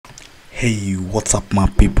Hey, what's up my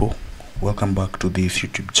people? Welcome back to this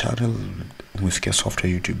YouTube channel, Mpesa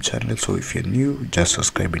Software YouTube channel. So if you're new, just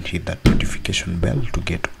subscribe and hit that notification bell to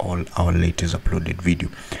get all our latest uploaded video.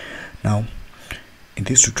 Now in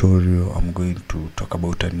this tutorial I'm going to talk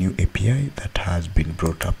about a new API that has been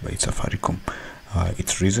brought up by Safaricom.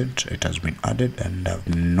 It's recent, it has been added, and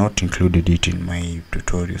I've not included it in my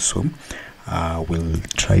tutorial, so we'll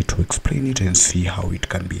try to explain it and see how it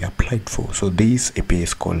can be applied for. So this API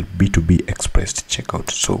is called B2B Express Checkout.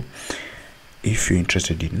 So if you're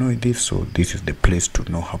interested in knowing this, so this is the place to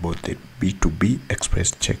know about the B2B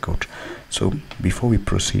Express Checkout. So before we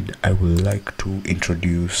proceed, I would like to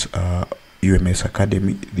introduce UMS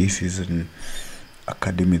Academy. This is an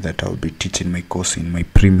academy that I'll be teaching my course in, my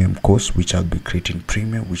premium course, which I'll be creating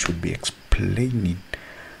premium, which will be explaining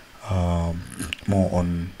more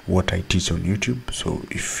on what I teach on YouTube. So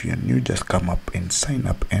if you're new, just come up and sign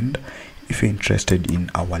up, and if you're interested in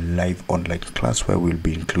our live online class where we'll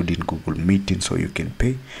be including Google Meeting, so you can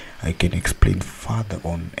pay, I can explain further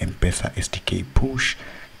on Mpesa SDK push,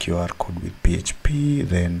 QR code with PHP,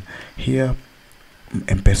 then here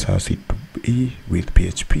Mpesa C2B with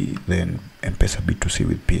PHP, then Mpesa B2C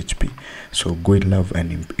with PHP. So go in love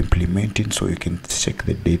and implementing, so you can check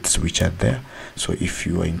the dates which are there. So if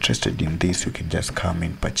you are interested in this, you can just come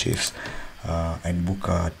and purchase and book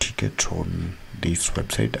a ticket on this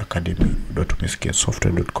website,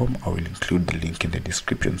 academy.mscaresoftware.com. I will include the link in the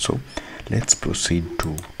description. So let's proceed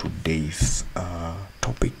to today's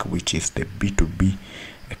topic, which is the B2B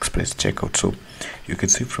Express Checkout. So you can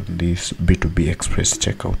see from this B2B Express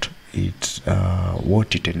Checkout, it's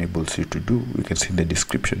what it enables you to do. You can see in the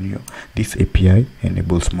description here, this API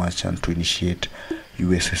enables merchants to initiate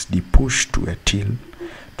USSD push to a till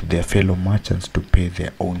to their fellow merchants to pay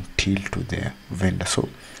their own till to their vendor. So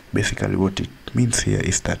basically what it means here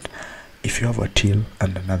is that if you have a till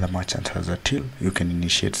and another merchant has a till, you can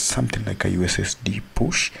initiate something like a USSD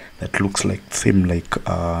push that looks like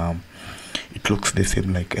it looks the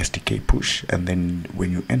same like SDK push, and then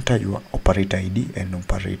when you enter your operator ID and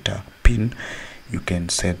operator PIN, you can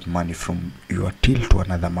send money from your till to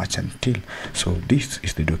another merchant till. So this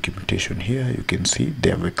is the documentation here. You can see they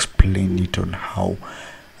have explained it on how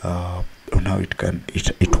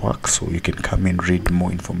it works, so you can come and read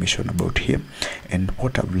more information about here. And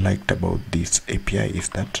what I've liked about this API is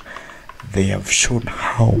that they have shown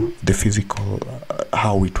how the physical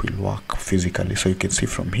how it will work physically. So you can see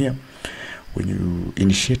from here, when you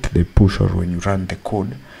initiate the push or when you run the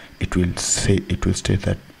code, it will state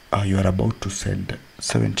that you are about to send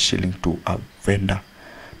 70 shilling to a vendor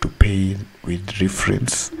to pay with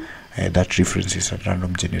reference. That reference is a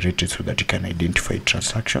random generated so that you can identify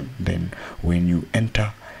transaction. Then when you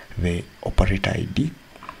enter the operator ID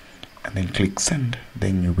and then click send,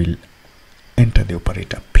 then you will enter the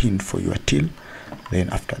operator PIN for your till. Then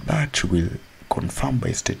after that you will confirm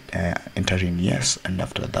by entering yes, and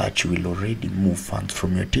after that you will already move funds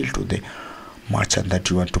from your till to the merchant that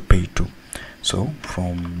you want to pay to. So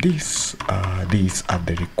from this, these are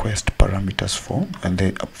the request parameters for, and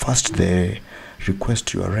then first the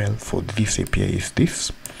request URL for this API is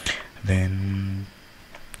this. Then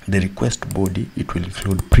the request body, it will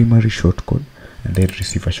include primary shortcode and then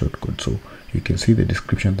receiver shortcode. So you can see the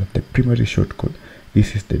description that the primary shortcode,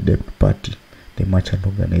 this is the debt party, the merchant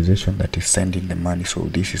organization that is sending the money. So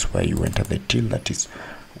this is where you enter the till that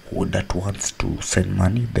wants to send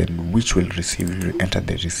money, then which will receive, you enter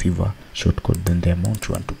the receiver shortcode, then the amount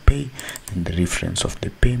you want to pay, then the reference of the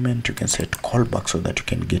payment. You can set callback so that you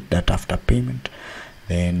can get that after payment.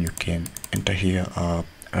 Then you can enter here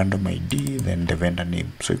random ID, then the vendor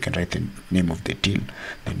name, so you can write the name of the till,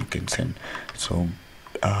 then you can send. So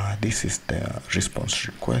this is the response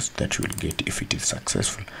request that you will get if it is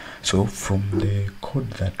successful. So from the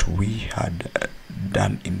code that we had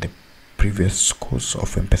done in the previous course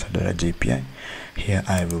of Mpesa DARAJA API, here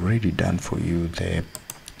I have already done for you the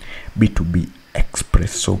B2B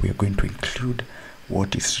Express. So we are going to include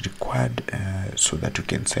what is required so that you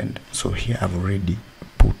can send. So here I've already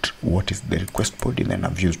put what is the request body, then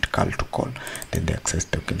I've used call to call, then the access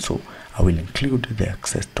token. So I will include the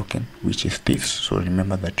access token, which is this. So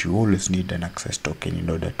remember that you always need an access token in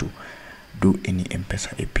order to do any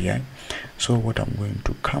Mpesa API. So what I'm going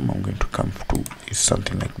to come to is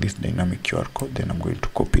something like this dynamic QR code. Then I'm going to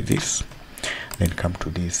copy this, then come to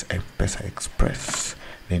this Mpesa Express,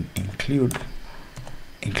 then include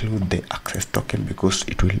the access token, because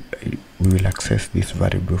we will access this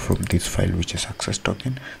variable from this file, which is access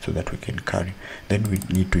token, so that we can carry. Then we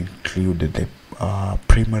need to include the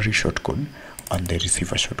primary shortcode and the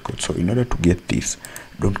receiver shortcode. So in order to get this,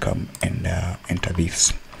 don't come and enter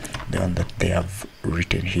this, the one that they have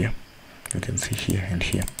written here. You can see here and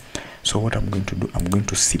here. So what I'm going to do, I'm going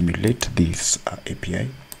to simulate this API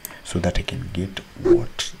so that I can get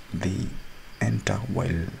what they enter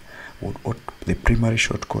while what the primary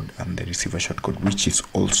shortcode and the receiver shortcode, which is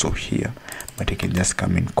also here, but I can just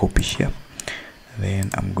come and copy here. Then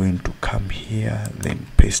I'm going to come here, then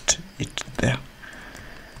paste it there.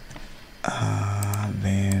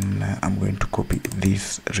 Then I'm going to copy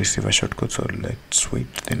this receiver shortcode. So let's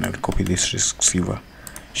wait. Then I'll copy this receiver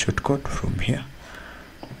shortcode from here.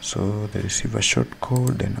 So the receiver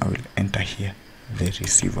shortcode, then I will enter here the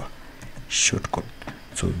receiver shortcode.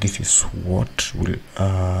 So this is what will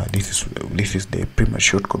this is the primary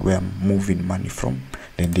shortcode where I'm moving money from.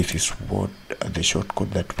 Then this is what the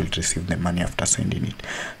shortcode that will receive the money after sending it.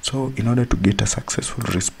 So in order to get a successful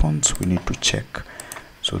response, we need to check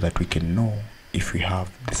so that we can know if we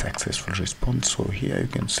have the successful response. So here you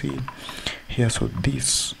can see here, so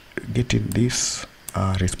this getting this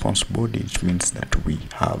response body, which means that we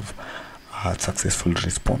have a successful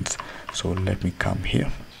response. So let me come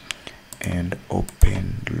here and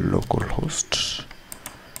open localhost,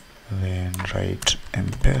 then write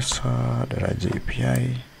Mpesa DARAJA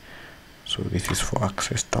API. So this is for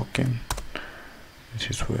access token.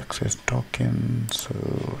 This is for access token.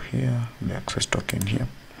 So here the access token here.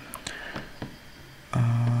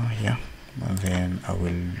 Yeah, and then I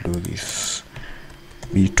will do this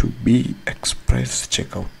B2B express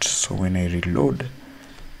checkout. So when I reload,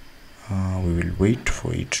 we will wait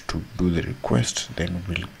for it to do the request, then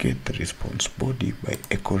we'll get the response body by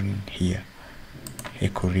echoing here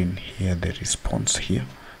the response here,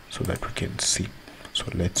 so that we can see. So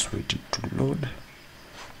let's wait it to load,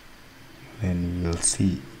 then we'll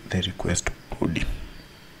see the request body.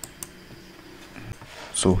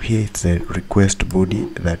 So here it's the request body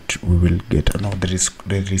that we will get. Now there is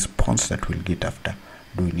the response that we'll get after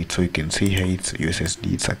doing it. So you can see here it's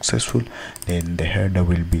USSD, it's successful. Then the header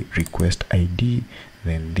will be request ID,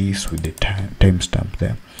 then this with the timestamp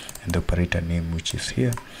there, and the operator name, which is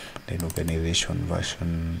here. Then organization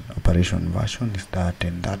version, operation version is that,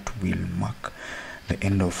 and that will mark the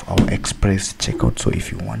end of our express checkout. So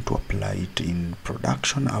if you want to apply it in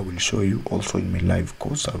production, I will show you also in my live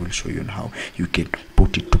course. I will show you on how you can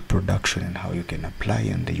put it to production and how you can apply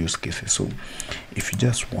and the use cases. So if you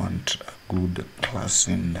just want a good class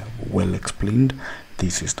and well explained,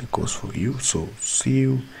 this is the course for you. So see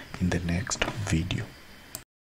you in the next video.